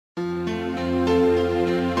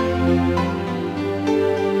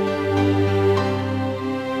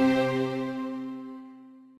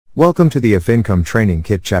Welcome to the If Income Training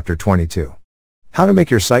Kit Chapter 22. How to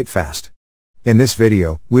make your site fast. In this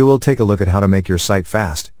video, we will take a look at how to make your site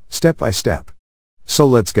fast, step by step. So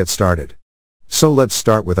let's get started. So let's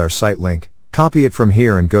start with our site link. Copy it from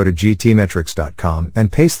here and go to gtmetrics.com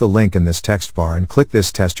and paste the link in this text bar and click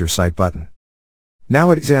this Test Your Site button.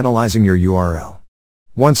 Now it is analyzing your URL.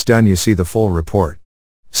 Once done, you see the full report.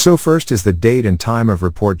 So first is the date and time of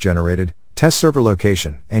report generated, test server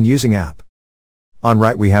location, and using app. On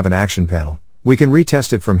right we have an action panel. We can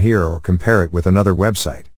retest it from here or compare it with another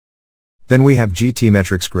website. Then we have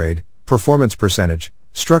GTmetrix grade, performance percentage,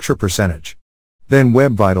 structure percentage. Then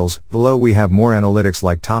web vitals. Below we have more analytics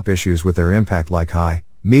like top issues with their impact like high,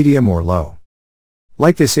 medium or low.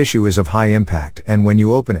 Like this issue is of high impact, and when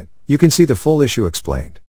you open it, you can see the full issue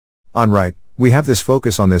explained. On right, we have this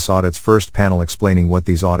focus on this audit's first panel explaining what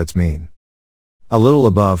these audits mean. A little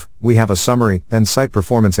above, we have a summary, then site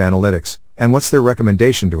performance analytics, and what's their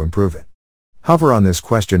recommendation to improve it. Hover on this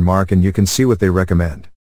question mark and you can see what they recommend.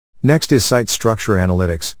 Next is site structure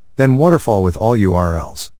analytics, then waterfall with all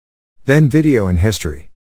URLs. Then video and history.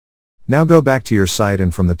 Now go back to your site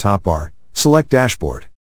and from the top bar, select dashboard.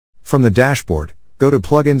 From the dashboard, go to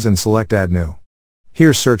plugins and select add new.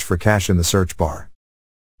 Here search for cache in the search bar.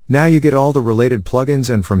 Now you get all the related plugins,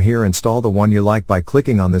 and from here install the one you like by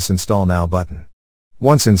clicking on this install now button.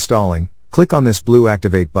 Once installing, click on this blue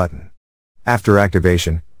activate button. After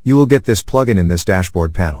activation, you will get this plugin in this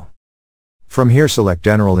dashboard panel. From here select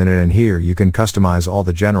general in it, and here you can customize all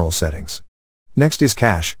the general settings. Next is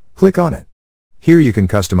cache, click on it. Here you can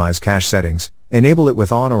customize cache settings, enable it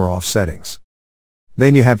with on or off settings.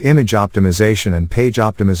 Then you have image optimization and page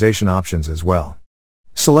optimization options as well.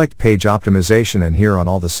 Select page optimization and here on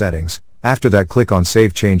all the settings. After that click on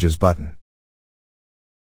save changes button.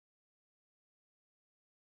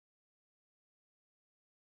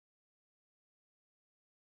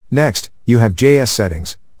 Next, you have JS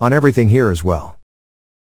settings, on everything here as well.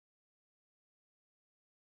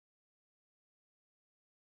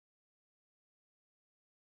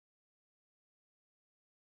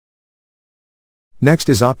 Next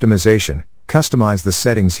is optimization, customize the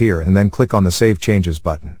settings here and then click on the save changes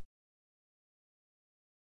button.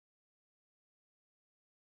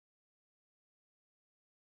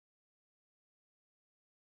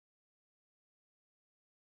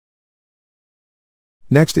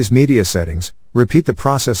 Next is media settings, repeat the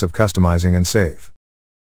process of customizing and save.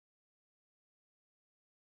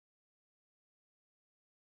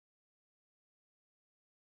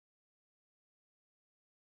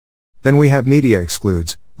 Then we have media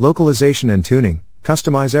excludes, localization and tuning,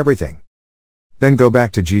 customize everything. Then go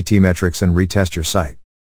back to GTmetrix and retest your site.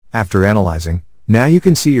 After analyzing, now you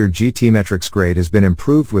can see your GTmetrix grade has been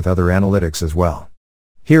improved with other analytics as well.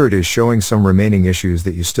 Here it is showing some remaining issues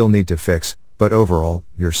that you still need to fix, but overall,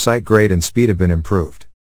 your site grade and speed have been improved.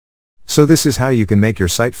 So this is how you can make your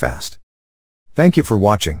site fast. Thank you for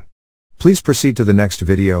watching. Please proceed to the next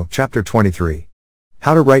video, Chapter 23.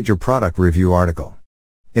 How to write your product review article.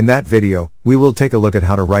 In that video, we will take a look at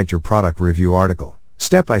how to write your product review article,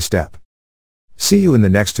 step by step. See you in the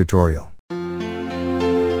next tutorial.